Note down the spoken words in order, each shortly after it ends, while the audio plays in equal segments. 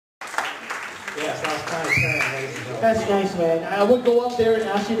Yes, that was kind of sad, ladies and gentlemen. That's nice, man. I would go up there and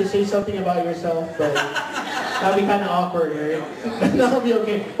ask you to say something about yourself, but that'd be kind of awkward, right? That'll be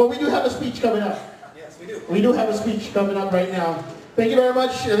okay. But we do have a speech coming up. Yes, we do. We do have a speech coming up right now. Thank you very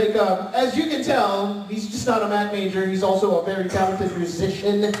much. I think, as you can tell, he's just not a math major. He's also a very talented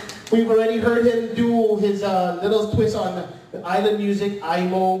musician. We've already heard him do his little twist on island music,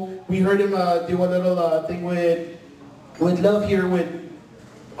 IMO. We heard him do a little thing with Love here with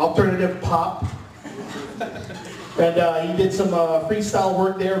alternative pop. And he did some freestyle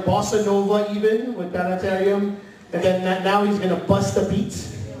work there, bossa nova even, with Planetarium. And then now he's going to bust the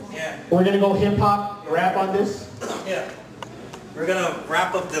beats. Yeah. We're going to go hip-hop, rap on this. Yeah. We're going to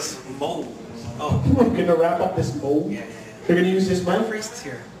wrap up this mode. Oh. We're going to wrap up this mode? Yeah. You're going to use this mic? Priest's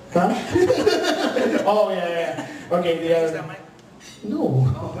here. Huh? Oh, yeah. Okay. Can you use that mic? No.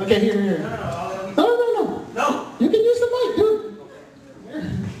 Oh. Okay, here. No. No. You can use the mic, dude.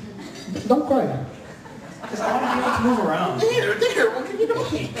 Don't cry. Because I want to be able to move around. There. We'll give you the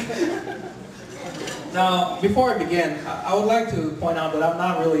mic. Now, before I begin, I would like to point out that I'm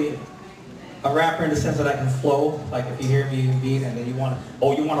not really a rapper in the sense that I can flow. Like if you hear me beat and then you want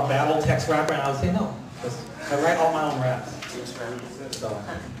a battle text rapper, and I would say no. Because I write all my own raps. So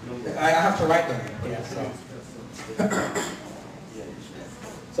I have to write them. Yeah.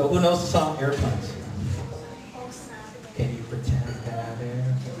 So who knows the song Airplanes? Can you pretend that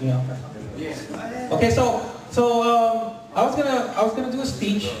there? You know. Yeah. Okay. So I was gonna do a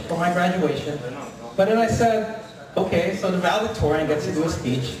speech for my graduation, but then I said, okay, so the valedictorian gets to do a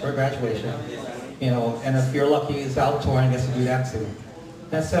speech for graduation, you know, and if you're lucky, the valedictorian gets to do that too.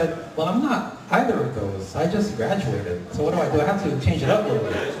 And I said, well, I'm not either of those. I just graduated, so what do? I have to change it up a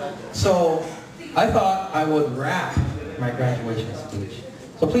little bit. So I thought I would rap my graduation speech.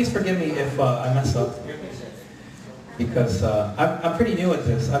 So please forgive me if I mess up, because I'm pretty new at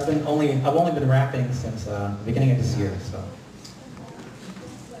this. I've only been rapping since the beginning of this year. So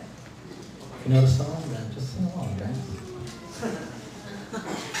if you know the song, then just sing along, guys.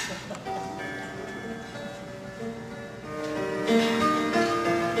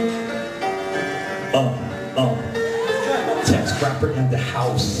 Text rapper in the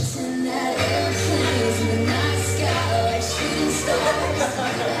house.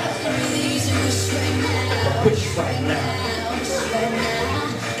 Wish right now.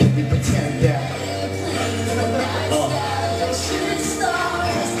 Can we pretend that?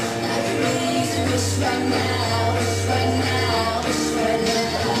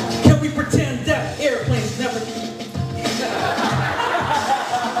 Can we pretend that airplanes never?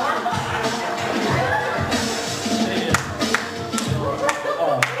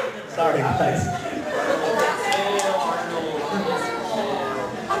 Oh, sorry guys.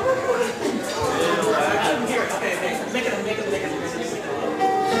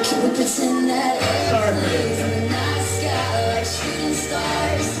 Pretend that airplanes in the night sky like shooting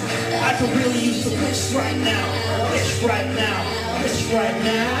stars. I could really use some wish right now. Wish right now. Wish right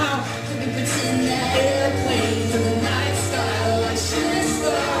now. Can we pretend that airplanes in the night sky like shooting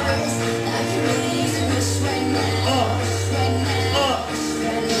stars? I can really use a wish right now. Wish right now. Wish right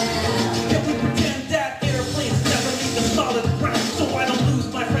now. Can we pretend that airplanes never leave the solid ground, so I don't lose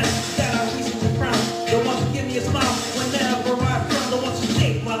my friends that I recently found? The ones who give me a smile whenever I frown, the ones who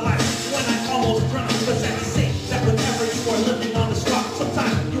save my life when I almost drown. But sad to say that whenever you are living on this rock,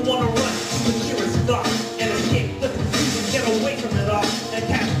 sometimes you want to run to the nearest dock and escape the confusion, get away from it all, and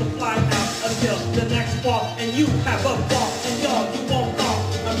catch the fly out until the next fall. And you have a ball, and y'all, you won't fall.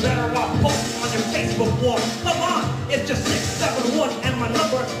 I'm better off posting on your Facebook wall. Come on, it's just 671 and my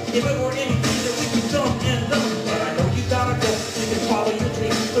number. If it were any easier, we'd be dumb and dumb. But I know you gotta go, you can follow your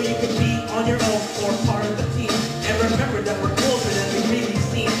dream, so you can be on your own or part of the team. And remember that we're closer than we really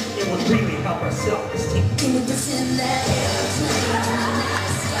seem. It would really help our self-esteem. Can we pretend that airplanes in the night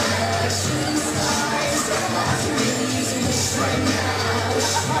sky like shooting stars? I can really use a wish right now.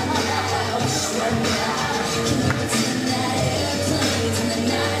 Wish right now. Wish right now. Can we pretend that airplanes in the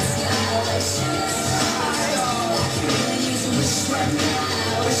night sky like shooting stars? I can really use a wish right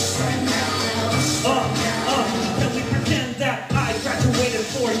now. Wish right now. Wish right now. Can we pretend that I graduated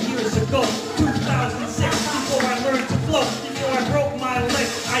 4 years ago, 2006, before I learned to flow, before I broke my leg,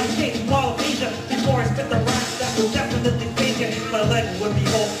 I came Mall of Asia, before I spit the rhymes that would definitely fake it, my leg would be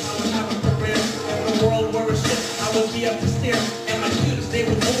whole. I would have a career in the world where it's shit, I would be up to stare, and my students, they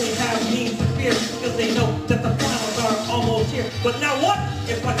would only have me to fear, because they know that the finals are almost here. But now what?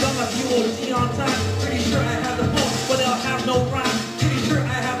 If I done my UOT on time, pretty sure I have the flow, but they'll have no rhyme. Pretty sure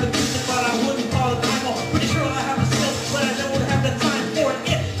I have the music, but I wouldn't call it IMO. Pretty sure I have the skills, but I don't have the time for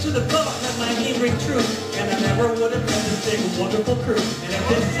it to develop, let my name ring true. And I never would have met this big, wonderful crew. And if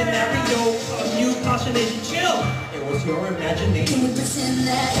this scenario Sasha Nation, chill. It was your imagination. Can we pretend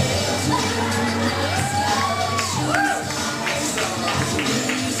that airplanes in the night sky like shooting stars? Can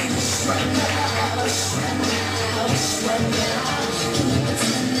we use a wish right now? Wish right now, wish right now. Can we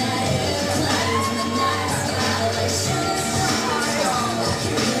pretend that airplanes in the night sky like shooting stars?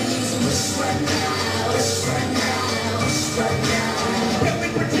 Can we use a wish right now? Wish right now, wish right now. Can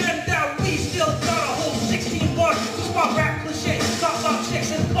we pretend that we still got a whole 16 bars? Just about rap cliches, talk about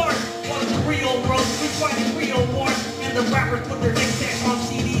chicks and cars. What is the real world? We fighting real wars. And the rappers put their mixtapes on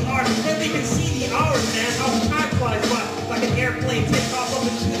CDR. And we can see the hours, man, how time flies by. Like an airplane take off up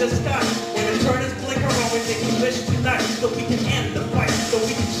into the sky. When the turners blinker on, we make a wish tonight. So we can end the fight, so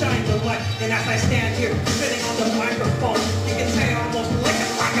we can shine the light. And as I stand here, spitting on the microphone, you can say I almost lick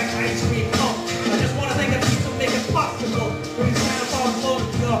it like an ice cream cone. I just want to thank the people make it possible. Bring Santa Claus close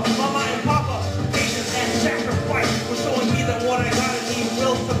to Mama and Papa. Patience and sacrifice for showing me that what I got in me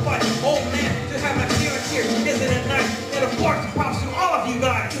will suffice. Oh man, to have my parents here, isn't it nice? And of course, props to all of you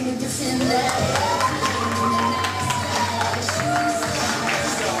guys. Can we pretend that airplanes in the night sky like shooting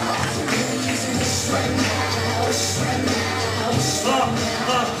stars? Can we use a wish right now? Wish right now, wish right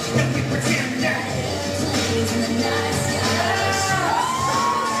now. Can we pretend that? Airplanes in the night sky like shooting stars?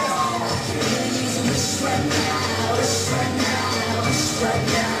 Can we use a wish right now? Wish right now, wish right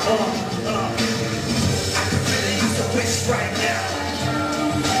now. I could really use a wish right now.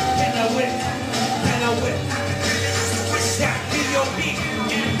 Can I whip? Can I whip? That video beat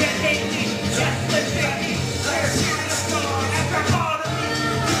and then hate me. Just let's take me. Let's hear the song after all of me.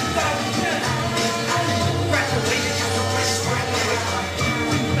 2010. Congratulations, use a wish right now.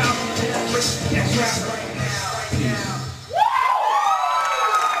 2010. Wish, yes, right now.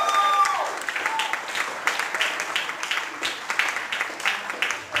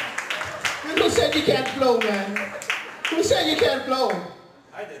 Who said you can't flow, man? Who said you can't flow?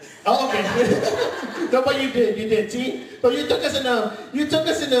 I did. Oh, okay. No, but you did. See? But you took us in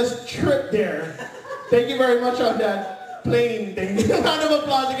a trip there. Thank you very much on that plane thing. Round of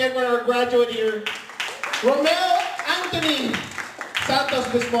applause again for our graduate here, Romel Anthony Santos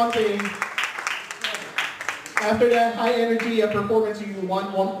Bismonte. After that high energy performance, you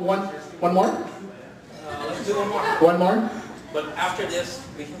want one more? Let's do one more. One more? But after this,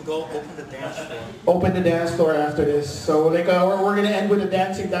 we can go open the dance floor. Open the dance floor after this. So like we're gonna end with a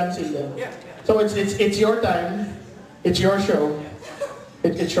dancing then. Yeah. So it's your time. It's your show.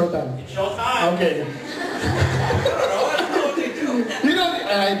 It's showtime. It's showtime. Okay. I don't know what they do. You know,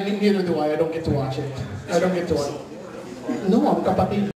 neither do I. I don't get to watch it. I don't get to watch it. No, I'm kapatid.